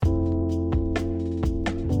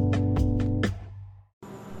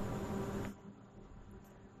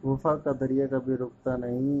वफा का दरिया कभी रुकता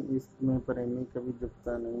नहीं, इश्क में प्रेमी कभी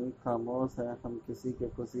झुकता नहीं, खामोश हैं हम किसी के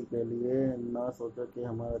खुशी के लिए, ना सोचो कि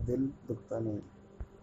हमारा दिल दुखता नहीं।